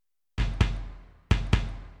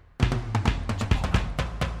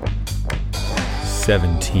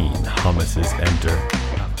17 hummuses enter,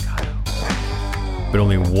 but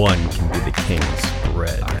only one can be the king's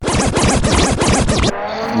bread.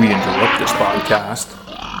 We interrupt this podcast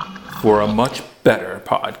for a much better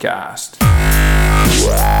podcast.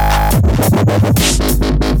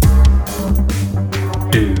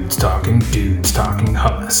 Dudes talking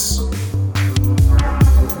hummus.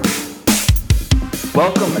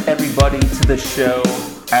 Welcome everybody to the show.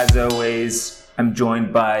 As always, I'm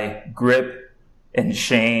joined by Grip and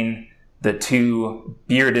Shane, the two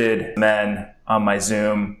bearded men on my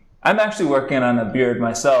Zoom. I'm actually working on a beard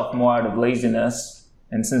myself, more out of laziness.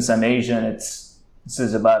 And since I'm Asian, this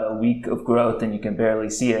is about a week of growth and you can barely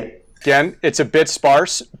see it. Again, it's a bit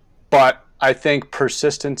sparse, but I think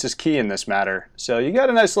persistence is key in this matter. So you got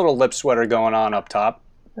a nice little lip sweater going on up top.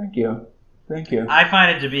 Thank you. I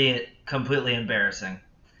find it to be completely embarrassing,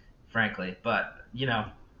 frankly. But, you know,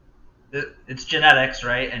 it's genetics,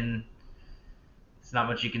 right? And it's not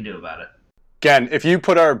much you can do about it. Again, if you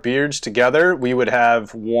put our beards together, we would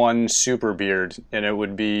have one super beard, and it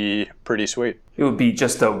would be pretty sweet. It would be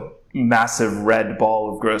just a massive red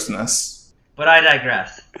ball of grossness. But I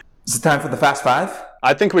digress. Is it time for the Fast Five?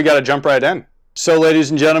 I think we got to jump right in. So,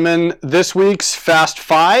 ladies and gentlemen, this week's Fast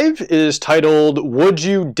Five is titled, Would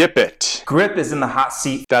You Dip It? Grip is in the hot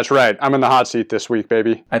seat. That's right. I'm in the hot seat this week,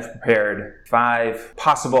 baby. I've prepared 5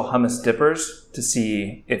 possible hummus dippers to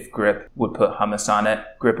see if Grip would put hummus on it.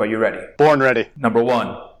 Grip, are you ready? Born ready. Number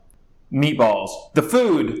 1, meatballs. The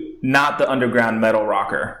food, not the underground metal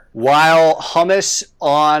rocker. While hummus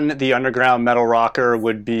on the underground metal rocker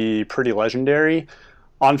would be pretty legendary,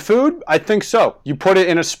 on food, I think so. You put it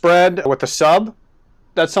in a spread with a sub,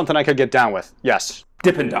 that's something I could get down with. Yes.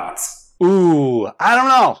 Dippin' Dots. Ooh, I don't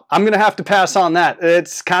know. I'm going to have to pass on that.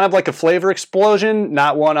 It's kind of like a flavor explosion,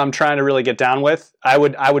 not one I'm trying to really get down with. I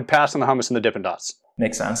would pass on the hummus and the Dippin' Dots.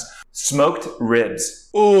 Makes sense. Smoked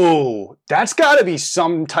ribs. Ooh, that's got to be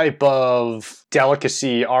some type of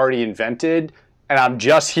delicacy already invented, and I'm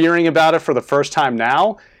just hearing about it for the first time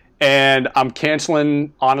now. And I'm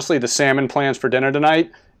canceling, honestly, the salmon plans for dinner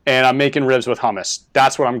tonight, and I'm making ribs with hummus.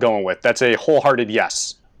 That's what I'm going with. That's a wholehearted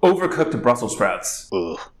yes. Overcooked Brussels sprouts.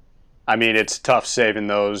 Ugh. I mean, it's tough saving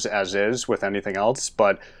those as is with anything else,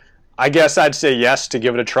 but I guess I'd say yes to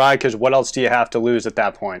give it a try, because what else do you have to lose at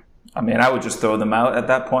that point? I mean, I would just throw them out at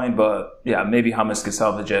that point, but yeah, maybe hummus could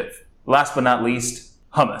salvage it. Last but not least,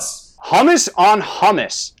 hummus. Hummus on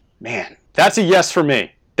hummus. Man, that's a yes for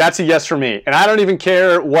me. That's a yes for me. And I don't even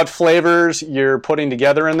care what flavors you're putting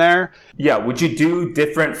together in there. Yeah, would you do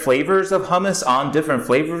different flavors of hummus on different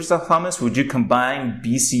flavors of hummus? Would you combine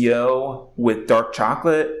BCO with dark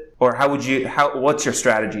chocolate? Or what's your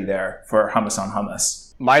strategy there for hummus on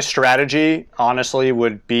hummus? My strategy, honestly,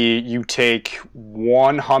 would be you take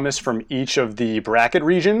one hummus from each of the bracket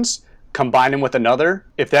regions, combine them with another.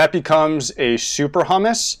 If that becomes a super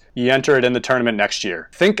hummus, you enter it in the tournament next year.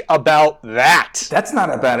 Think about that. That's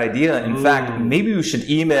not a bad idea. In fact, maybe we should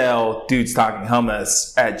email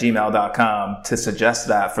dudestalkinghummus@gmail.com to suggest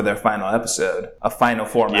that for their final episode. A Final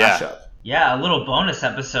Four mashup. Yeah, a little bonus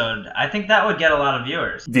episode. I think that would get a lot of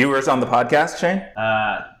viewers. Viewers on the podcast, Shane?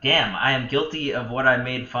 Damn, I am guilty of what I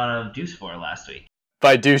made fun of Deuce for last week.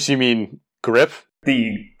 By Deuce, you mean Grip?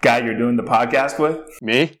 The guy you're doing the podcast with?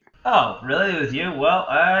 Me? Oh, really? With you? Well,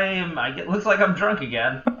 it looks like I'm drunk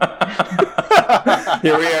again.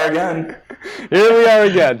 Here we are again. Here we are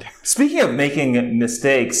again. Speaking of making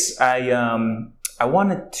mistakes, I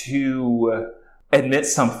wanted to admit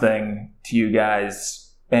something to you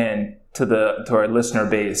guys and to our listener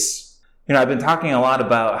base. You know, I've been talking a lot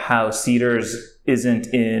about how Cedars isn't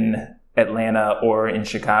in Atlanta or in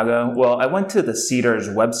Chicago. Well, I went to the Cedars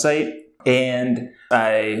website and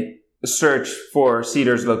I searched for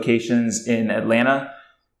Cedars locations in Atlanta.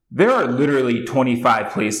 There are literally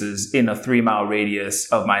 25 places in a 3-mile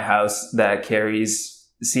radius of my house that carries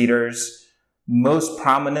Cedars. Most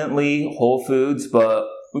prominently Whole Foods, but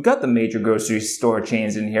we got the major grocery store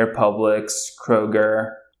chains in here, Publix,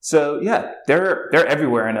 Kroger. So yeah, they're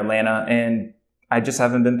everywhere in Atlanta, and I just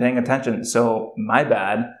haven't been paying attention. So my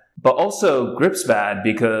bad. But also Grip's bad,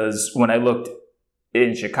 because when I looked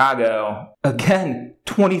in Chicago, again,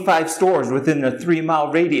 25 stores within a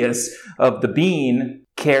 3-mile radius of the Bean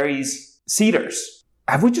carries Cedars.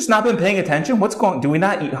 Have we just not been paying attention? Do we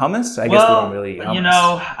not eat hummus? I guess we don't really eat hummus. You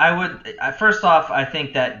know, first off, I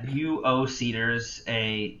think that you owe Cedars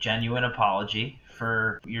a genuine apology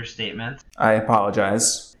for your statement. I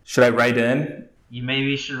apologize. Should I write in? You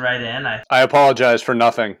maybe should write in. I apologize for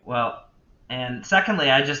nothing. Well, And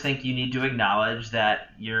secondly, I just think you need to acknowledge that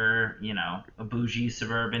you're, a bougie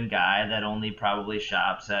suburban guy that only probably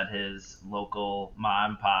shops at his local ma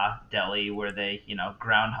and pa deli where they,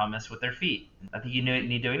 ground hummus with their feet. I think you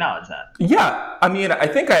need to acknowledge that. Yeah, I mean, I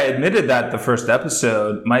think I admitted that the first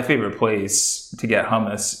episode. My favorite place to get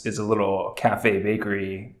hummus is a little cafe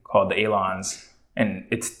bakery called the Alon's, and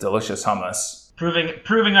it's delicious hummus.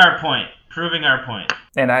 Proving our point.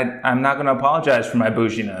 And I'm not going to apologize for my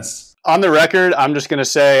bouginess. On the record, I'm just going to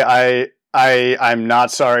say I'm not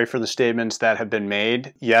sorry for the statements that have been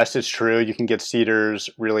made. Yes, it's true. You can get Cedars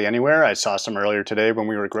really anywhere. I saw some earlier today when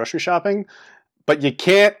we were grocery shopping. But you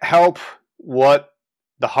can't help what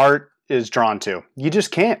the heart is drawn to. You just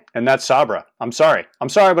can't. And that's Sabra. I'm sorry,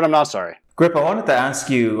 but I'm not sorry. Grip, I wanted to ask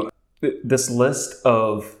you, this list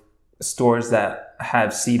of stores that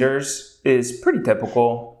have Cedars is pretty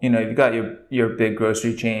typical. You've got your big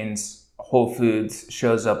grocery chains. Whole Foods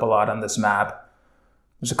shows up a lot on this map.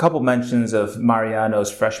 There's a couple mentions of Mariano's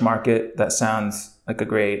Fresh Market. That sounds like a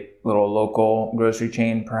great little local grocery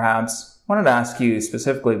chain, perhaps. I wanted to ask you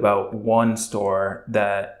specifically about one store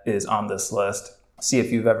that is on this list. See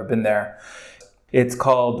if you've ever been there. It's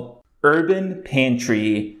called Urban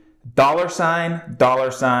Pantry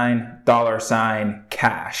 $$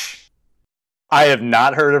 cash. I have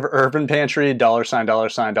not heard of Urban Pantry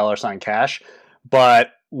 $ cash,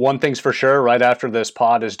 but one thing's for sure, right after this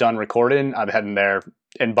pod is done recording, I'm heading there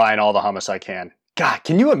and buying all the hummus I can. God,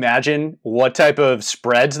 can you imagine what type of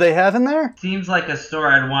spreads they have in there? Seems like a store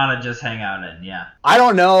I'd want to just hang out in, yeah. I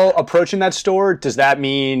don't know, approaching that store, does that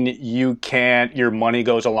mean your money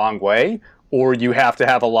goes a long way, or you have to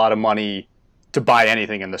have a lot of money to buy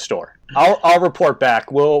anything in the store? I'll report back.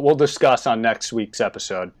 We'll discuss on next week's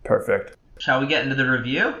episode. Perfect. Shall we get into the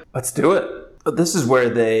review? Let's do it. This is where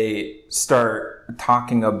they start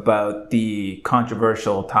talking about the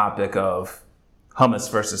controversial topic of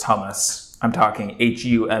hummus versus hummus. I'm talking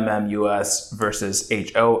HUMMUS versus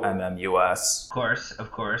HOMMUS.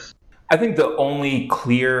 Of course. I think the only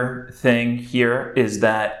clear thing here is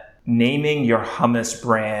that naming your hummus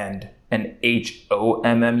brand an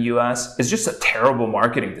HOMMUS is just a terrible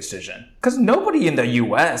marketing decision. Because nobody in the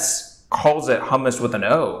US calls it hummus with an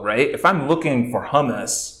O, right? If I'm looking for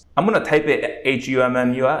hummus, I'm going to type it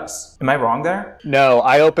HUMMUS. Am I wrong there? No,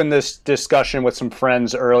 I opened this discussion with some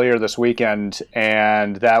friends earlier this weekend,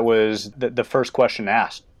 and that was the first question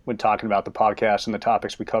asked when talking about the podcast and the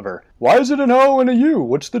topics we cover. Why is it an O and a U?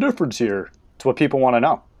 What's the difference here? It's what people want to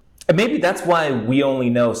know. And maybe that's why we only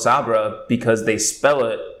know Sabra, because they spell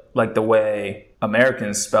it like the way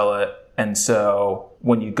Americans spell it. And so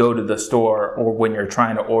when you go to the store or when you're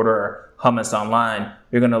trying to order hummus online,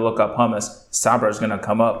 you're going to look up hummus. Sabra is going to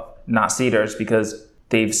come up, not Cedars, because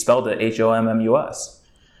they've spelled it HOMMUS.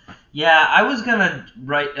 Yeah, I was going to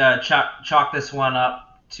chalk this one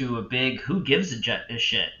up to a big who gives a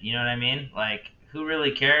shit. You know what I mean? Like, who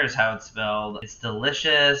really cares how it's spelled? It's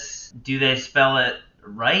delicious. Do they spell it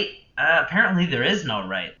right? Apparently there is no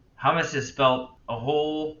right. Hummus is spelled a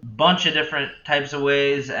whole bunch of different types of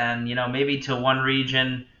ways, and maybe to one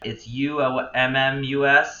region it's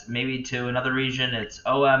UMMUS, maybe to another region it's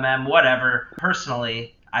OMM, whatever.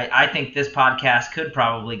 Personally, I think this podcast could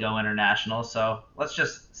probably go international, so let's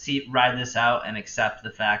just ride this out and accept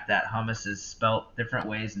the fact that hummus is spelled different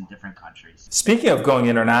ways in different countries. Speaking of going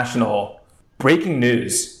international, breaking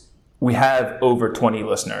news, we have over 20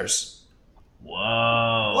 listeners.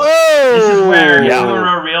 Whoa. This is where, if we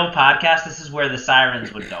were a real podcast, this is where the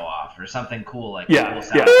sirens would go off or something cool like cool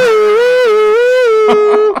sound.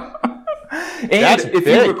 And if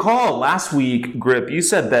you recall, last week, Grip, you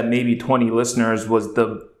said that maybe 20 listeners was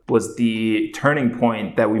the turning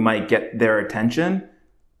point that we might get their attention.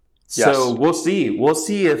 Yes. So we'll see. We'll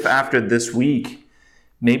see if after this week,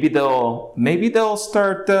 maybe they'll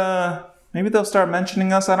start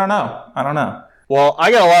mentioning us. I don't know. Well,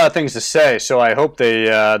 I got a lot of things to say, so I hope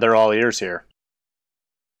they're all ears here.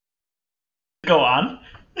 Go on.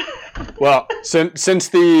 Well, since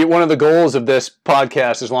one of the goals of this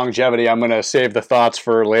podcast is longevity, I'm going to save the thoughts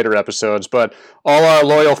for later episodes. But all our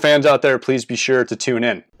loyal fans out there, please be sure to tune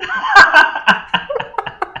in.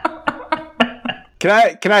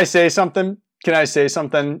 Can I say something? Now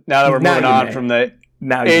that we're moving on from the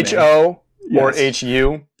HO or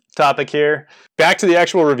HU topic here, back to the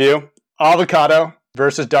actual review. Avocado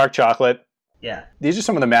versus dark chocolate. Yeah. These are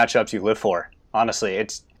some of the matchups you live for. Honestly,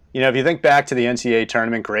 it's, if you think back to the NCAA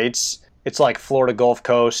tournament greats, it's like Florida Gulf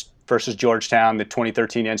Coast versus Georgetown, the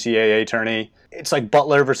 2013 NCAA tourney. It's like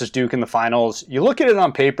Butler versus Duke in the finals. You look at it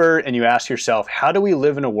on paper and you ask yourself, how do we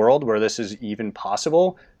live in a world where this is even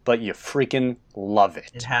possible? But you freaking love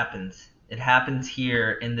it. It happens. It happens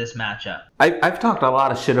here in this matchup. I've talked a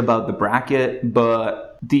lot of shit about the bracket,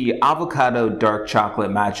 but the avocado dark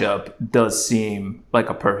chocolate matchup does seem like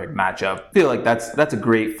a perfect matchup. I feel like that's a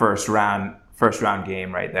great first round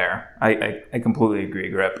game right there. I completely agree,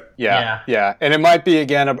 Grip. Yeah. And it might be,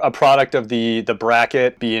 again, a product of the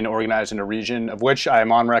bracket being organized in a region of which I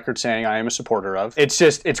am on record saying I am a supporter of.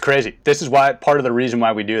 It's crazy. This is part of the reason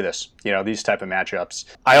why we do this, these type of matchups.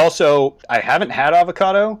 I haven't had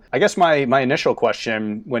avocado. I guess my initial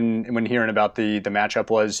question when hearing about the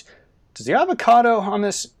matchup was, does the avocado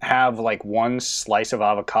hummus have like one slice of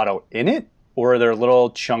avocado in it? Or are there little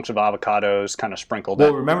chunks of avocados kind of sprinkled in?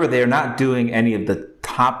 Well, remember, they're not doing any of the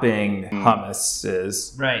topping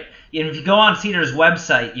hummuses. Right. And if you go on Cedar's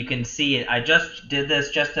website, you can see it. I just did this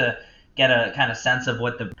just to get a kind of sense of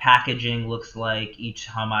what the packaging looks like, each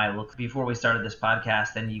hummus looks before we started this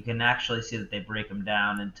podcast. And you can actually see that they break them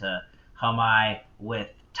down into hummus with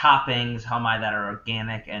toppings, hummus that are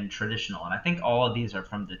organic and traditional. And I think all of these are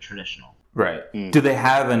from the traditional. Right. Do they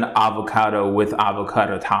have an avocado with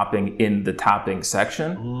avocado topping in the topping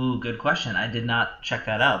section? Ooh, good question. I did not check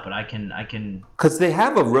that out, but I can. Because they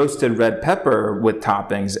have a roasted red pepper with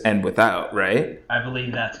toppings and without, right? I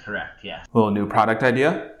believe that's correct, yes. Little new product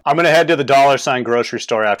idea? I'm going to head to the $ grocery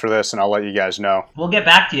store after this, and I'll let you guys know. We'll get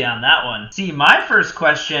back to you on that one. See, my first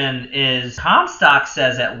question is, Comstock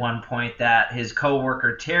says at one point that his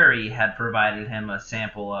coworker Terry had provided him a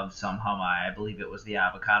sample of some hummus. I believe it was the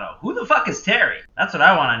avocado. Who the fuck is Terry? That's what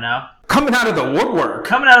I want to know. Coming out of the woodwork.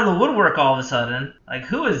 Coming out of the woodwork all of a sudden. Like,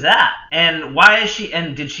 who is that? And why is she,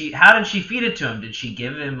 and how did she feed it to him? Did she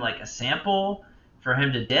give him, like, a sample for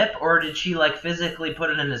him to dip, or did she, like, physically put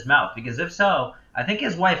it in his mouth? Because if so, I think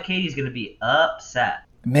his wife Katie's going to be upset.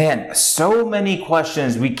 Man, so many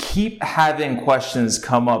questions. We keep having questions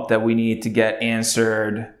come up that we need to get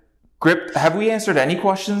answered. Grip, have we answered any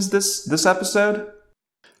questions this episode?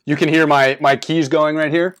 You can hear my keys going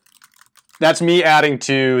right here. That's me adding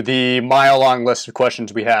to the mile-long list of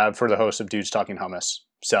questions we have for the host of Dudes Talking Hummus.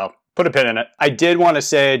 So put a pin in it. I did want to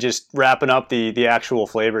say, just wrapping up the actual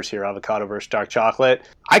flavors here, avocado versus dark chocolate,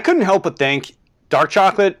 I couldn't help but think dark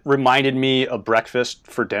chocolate reminded me of breakfast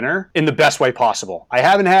for dinner in the best way possible. I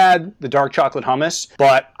haven't had the dark chocolate hummus,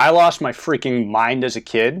 but I lost my freaking mind as a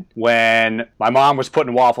kid when my mom was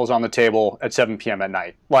putting waffles on the table at 7 p.m. at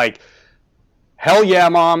night. Like, hell yeah,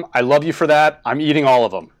 Mom. I love you for that. I'm eating all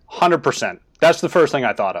of them. 100%. That's the first thing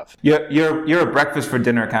I thought of. You're a breakfast for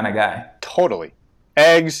dinner kind of guy. Totally.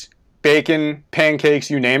 Eggs, bacon, pancakes,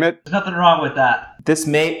 you name it. There's nothing wrong with that. This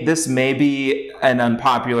may be an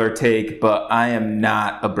unpopular take, but I am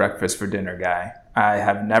not a breakfast for dinner guy. I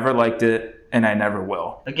have never liked it, and I never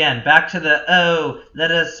will. Again, back to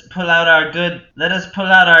let us pull out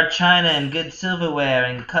our china and good silverware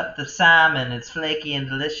and cut the salmon. It's flaky and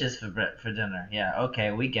delicious for dinner. Yeah,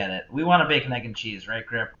 okay, we get it. We want a bacon, egg, and cheese, right,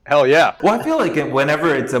 Grip? Hell yeah. Well, I feel like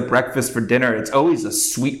whenever it's a breakfast for dinner, it's always a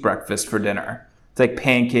sweet breakfast for dinner. It's like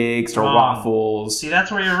pancakes or waffles. See,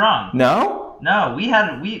 that's where you're wrong. No? No,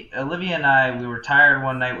 Olivia and I, we were tired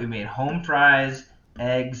one night. We made home fries,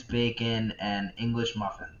 eggs, bacon, and English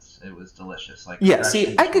muffins. It was delicious. Yeah,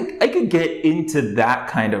 see, I could get into that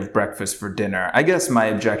kind of breakfast for dinner. I guess my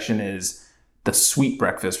objection is the sweet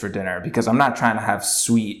breakfast for dinner, because I'm not trying to have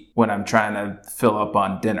sweet when I'm trying to fill up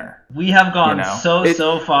on dinner. We have gone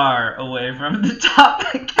so far away from the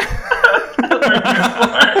topic.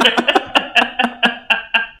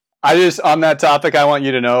 On that topic, I want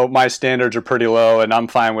you to know my standards are pretty low, and I'm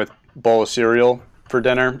fine with bowl of cereal for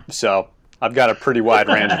dinner. So I've got a pretty wide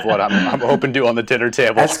range of what I'm open to on the dinner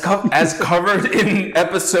table. As covered in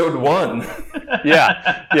episode 1.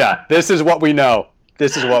 Yeah. This is what we know.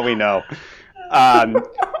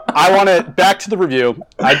 I want to, back to the review,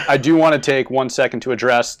 I do want to take 1 second to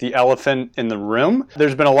address the elephant in the room.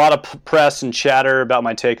 There's been a lot of press and chatter about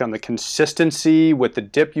my take on the consistency with the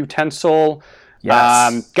dip utensil.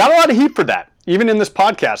 Yes. Got a lot of heat for that. Even in this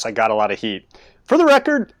podcast, I got a lot of heat. For the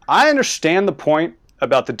record, I understand the point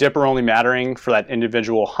about the dipper only mattering for that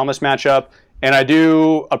individual hummus matchup, and I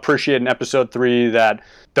do appreciate in episode 3 that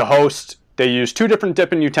the host, they use 2 different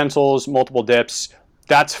dipping utensils, multiple dips.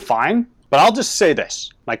 That's fine, but I'll just say this.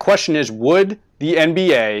 My question is, would the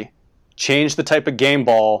NBA change the type of game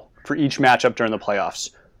ball for each matchup during the playoffs?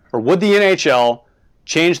 Or would the NHL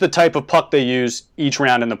change the type of puck they use each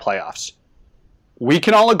round in the playoffs? We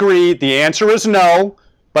can all agree the answer is no,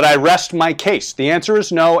 but I rest my case. The answer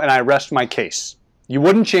is no, and I rest my case. You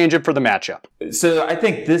wouldn't change it for the matchup. So I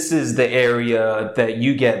think this is the area that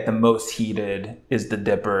you get the most heated, is the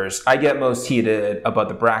dippers. I get most heated about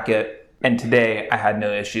the bracket, and today I had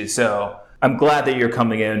no issues. So I'm glad that you're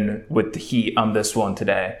coming in with the heat on this one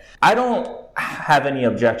today. I don't have any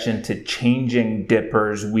objection to changing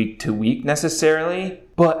dippers week to week necessarily,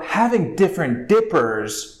 but having different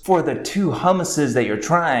dippers for the two hummuses that you're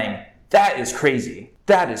trying, that is crazy.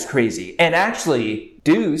 That is crazy. And actually,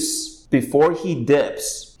 Deuce, before he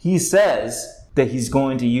dips, he says that he's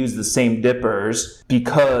going to use the same dippers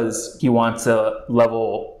because he wants a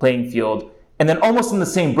level playing field. And then almost in the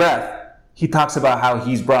same breath, he talks about how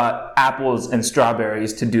he's brought apples and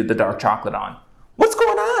strawberries to do the dark chocolate on. What's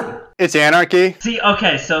going on? It's anarchy. See,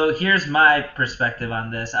 okay, so here's my perspective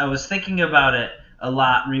on this. I was thinking about it a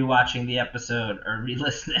lot, rewatching the episode, or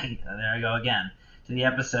re-listening, there I go again, to the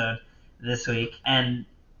episode this week. And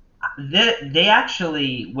they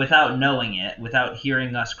actually, without knowing it, without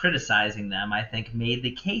hearing us criticizing them, I think made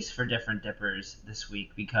the case for different dippers this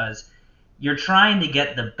week, because you're trying to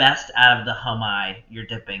get the best out of the hummus you're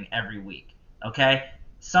dipping every week, okay?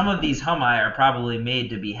 Some of these hummus are probably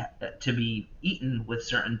made to be eaten with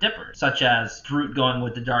certain dippers, such as fruit going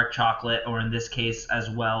with the dark chocolate, or in this case as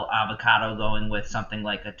well, avocado going with something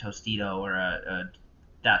like a Tostito or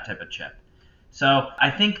that type of chip. So I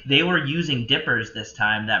think they were using dippers this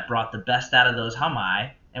time that brought the best out of those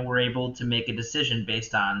hummus, and were able to make a decision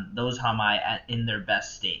based on those hummus in their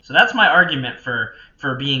best state. So that's my argument for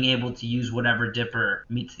being able to use whatever dipper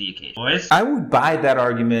meets the occasion. Boys? I would buy that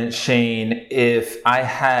argument, Shane, if I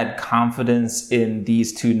had confidence in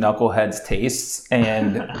these two knuckleheads' tastes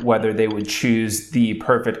and whether they would choose the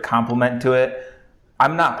perfect complement to it.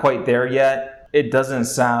 I'm not quite there yet. It doesn't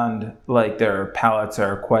sound like their palates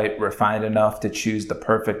are quite refined enough to choose the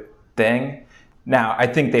perfect thing. Now, I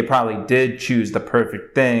think they probably did choose the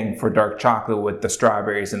perfect thing for dark chocolate with the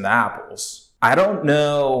strawberries and the apples. I don't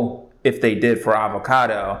know if they did for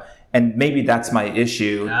avocado, and maybe that's my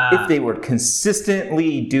issue. If they were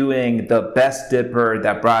consistently doing the best dipper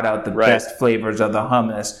that brought out the best flavors of the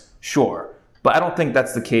hummus, sure. But I don't think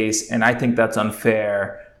that's the case, and I think that's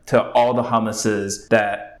unfair to all the hummuses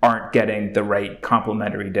that aren't getting the right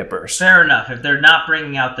complementary dippers. Fair enough. If they're not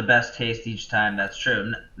bringing out the best taste each time, that's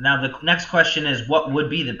true. Now, the next question is, what would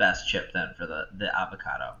be the best chip then for the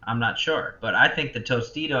avocado? I'm not sure. But I think the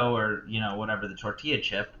Tostito or, whatever, the tortilla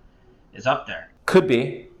chip is up there. Could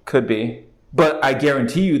be. But I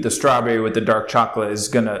guarantee you the strawberry with the dark chocolate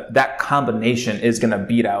that combination is going to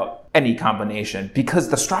beat out any combination because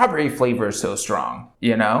the strawberry flavor is so strong,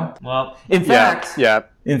 Well, in fact,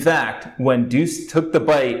 when Deuce took the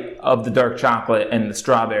bite of the dark chocolate and the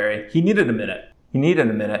strawberry, he needed a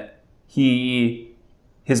minute.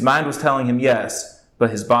 His mind was telling him yes, but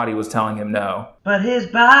his body was telling him no. But his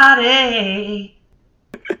body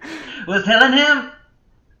was telling him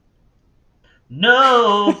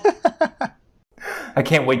no. I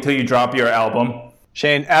can't wait till you drop your album.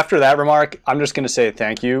 Shane, after that remark, I'm just going to say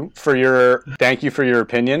thank you for your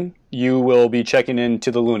opinion. You will be checking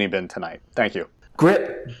into the loony bin tonight. Thank you.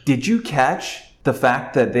 Grip, did you catch the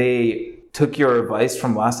fact that they took your advice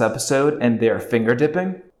from last episode and they're finger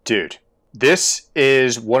dipping? Dude, this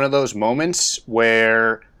is one of those moments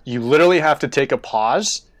where you literally have to take a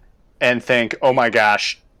pause and think, oh my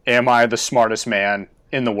gosh, am I the smartest man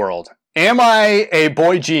in the world? Am I a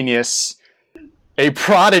boy genius? A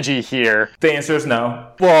prodigy here? The answer is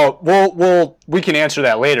no. Well, we can answer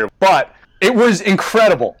that later. But it was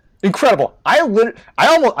incredible. I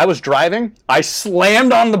was driving. I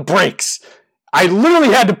slammed on the brakes. I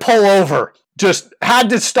literally had to pull over. Just had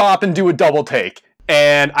to stop and do a double take.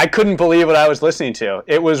 And I couldn't believe what I was listening to.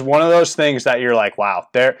 It was one of those things that you're like, wow,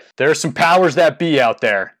 there are some powers that be out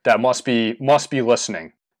there that must be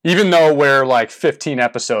listening. Even though we're like 15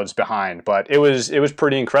 episodes behind, but it was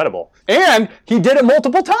pretty incredible. And he did it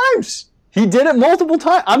multiple times.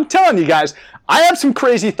 I'm telling you guys, I have some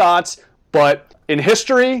crazy thoughts, but in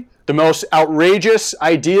history, the most outrageous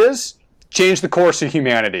ideas change the course of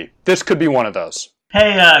humanity. This could be one of those.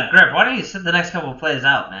 Hey, Grip, why don't you sit the next couple of plays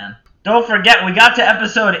out, man? Don't forget, we got to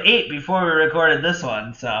episode 8 before we recorded this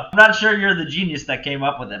one, so I'm not sure you're the genius that came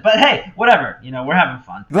up with it. But hey, whatever, we're having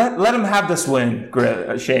fun. Let him have this win,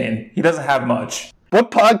 Shane. He doesn't have much. What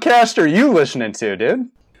podcast are you listening to, dude?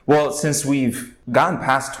 Well, since we've gotten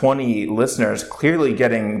past 20 listeners, clearly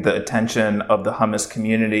getting the attention of the hummus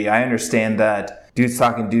community, I understand that Dudes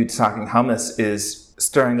Talking Hummus is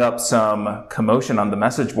stirring up some commotion on the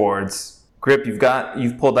message boards. Grip,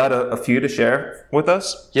 you've pulled out a few to share with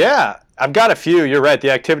us? Yeah, I've got a few. You're right. The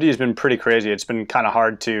activity has been pretty crazy. It's been kind of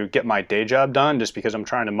hard to get my day job done just because I'm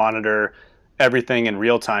trying to monitor everything in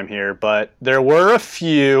real time here. But there were a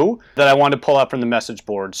few that I wanted to pull up from the message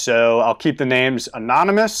board. So I'll keep the names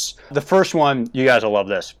anonymous. The first one, you guys will love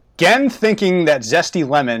this. Again, thinking that Zesty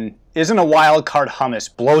Lemon isn't a wild card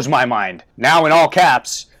hummus blows my mind. Now in all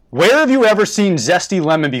caps, where have you ever seen zesty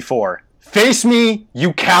lemon before? Face me,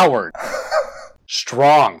 you coward.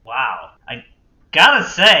 Strong. Wow. I gotta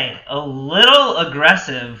say, a little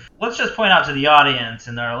aggressive. Let's just point out to the audience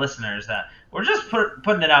and our listeners that we're just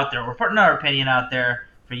putting it out there. We're putting our opinion out there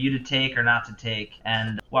for you to take or not to take.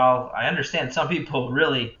 And while I understand some people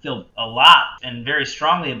really feel a lot and very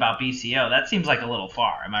strongly about BCO, that seems like a little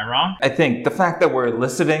far. Am I wrong? I think the fact that we're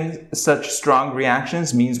eliciting such strong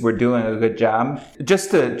reactions means we're doing a good job.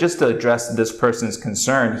 Just to address this person's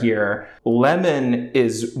concern here, lemon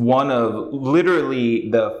is one of literally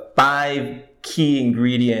the 5 key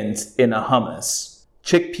ingredients in a hummus.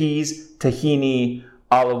 Chickpeas, tahini,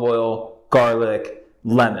 olive oil, garlic,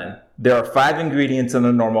 lemon. There are 5 ingredients in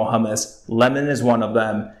a normal hummus. Lemon is one of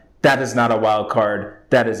them. That is not a wild card.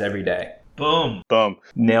 That is every day. Boom. Boom.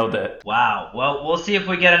 Nailed it. Wow. Well, we'll see if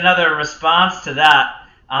we get another response to that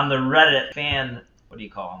on the Reddit fan, what do you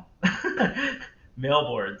call them?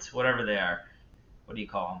 Mailboards, whatever they are. What do you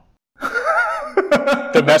call them?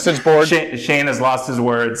 The message board. Shane has lost his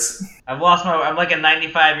words. I'm like a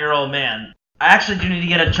 95-year-old man. I actually do need to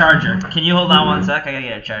get a charger. Can you hold on one sec? I gotta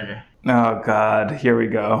get a charger. Oh, God. Here we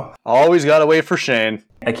go. Always gotta wait for Shane.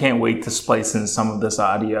 I can't wait to splice in some of this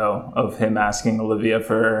audio of him asking Olivia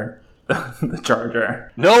for the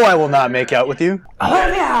charger. No, I will not make out with you.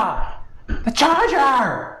 Olivia! The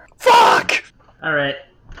charger! Fuck! All right.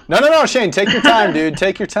 No, Shane, take your time, dude.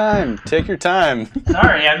 Take your time. Take your time.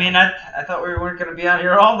 Sorry. I mean, I thought we weren't going to be out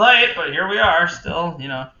here all night, but here we are still, you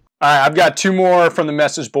know. All right, I've got 2 more from the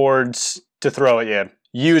message boards to throw at you.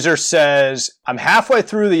 User says, I'm halfway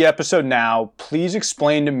through the episode now. Please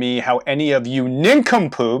explain to me how any of you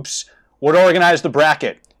nincompoops would organize the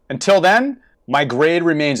bracket. Until then, my grade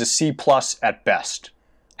remains a C+ at best.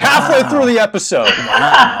 Halfway through the episode.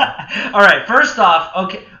 All right, first off,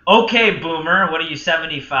 okay, boomer, what are you,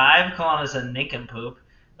 75? Calling us a nincompoop.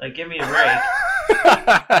 Like, give me a break.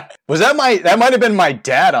 That might have been my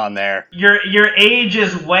dad on there. Your age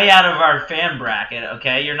is way out of our fan bracket,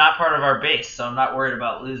 okay? You're not part of our base, so I'm not worried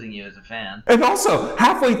about losing you as a fan. And also,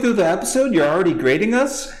 halfway through the episode, you're already grading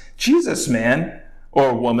us? Jesus, man.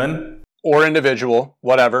 Or woman. Or individual,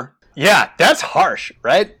 whatever. Yeah, that's harsh,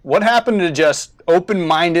 right? What happened to just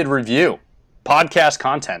open-minded review? Podcast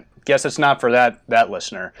content. Guess it's not for that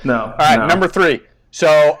listener. No. All right, number 3.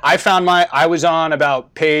 So I was on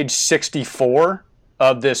about page 64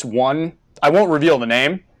 of this one. I won't reveal the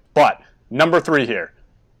name, but number 3 here.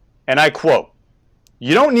 And I quote,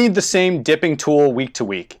 "You don't need the same dipping tool week to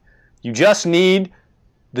week. You just need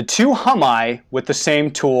the 2 hummi with the same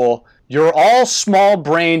tool. You're all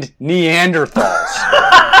small-brained Neanderthals."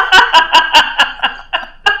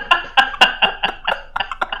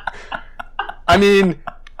 I mean,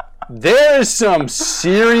 there is some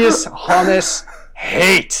serious hummus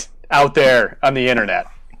hate out there on the internet.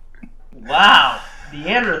 Wow,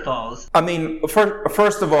 Neanderthals. I mean,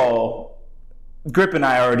 first of all, Grip and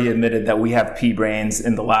I already admitted that we have pea brains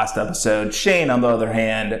in the last episode. Shane, on the other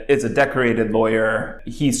hand, is a decorated lawyer.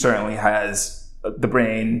 He certainly has the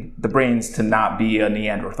brains to not be a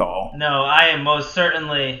Neanderthal. No, I am most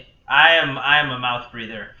certainly. I am a mouth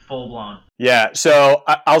breather, full blown. Yeah, so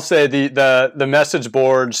I'll say the message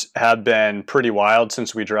boards have been pretty wild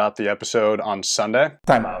since we dropped the episode on Sunday.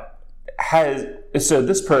 Time out. So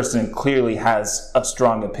this person clearly has a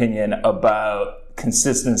strong opinion about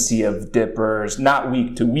consistency of dippers, not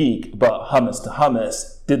week to week, but hummus to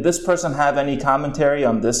hummus. Did this person have any commentary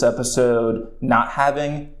on this episode not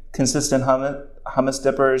having consistent hummus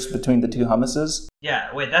dippers between the 2 hummuses?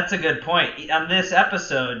 Yeah, wait, that's a good point. On this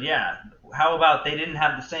episode, yeah. How about they didn't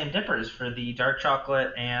have the same dippers for the dark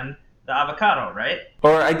chocolate and the avocado, right?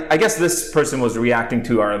 Or I guess this person was reacting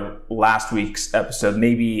to our last week's episode.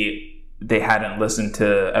 Maybe they hadn't listened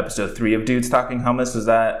to episode 3 of Dudes Talking Hummus. Is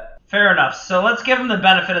that... Fair enough. So let's give them the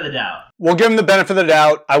benefit of the doubt. We'll give them the benefit of the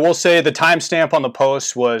doubt. I will say the timestamp on the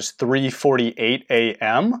post was 3:48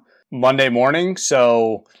 a.m. Monday morning,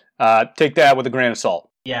 so take that with a grain of salt.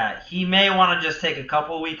 Yeah, he may want to just take a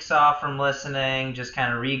couple weeks off from listening, just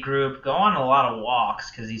kind of regroup, go on a lot of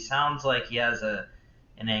walks, because he sounds like he has an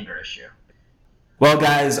anger issue. Well,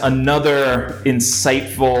 guys, another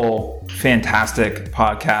insightful, fantastic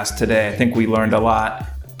podcast today. I think we learned a lot.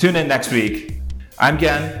 Tune in next week. I'm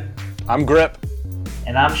Gen. I'm Grip.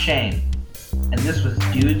 And I'm Shane. And this was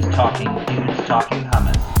Dudes Talking Hummus.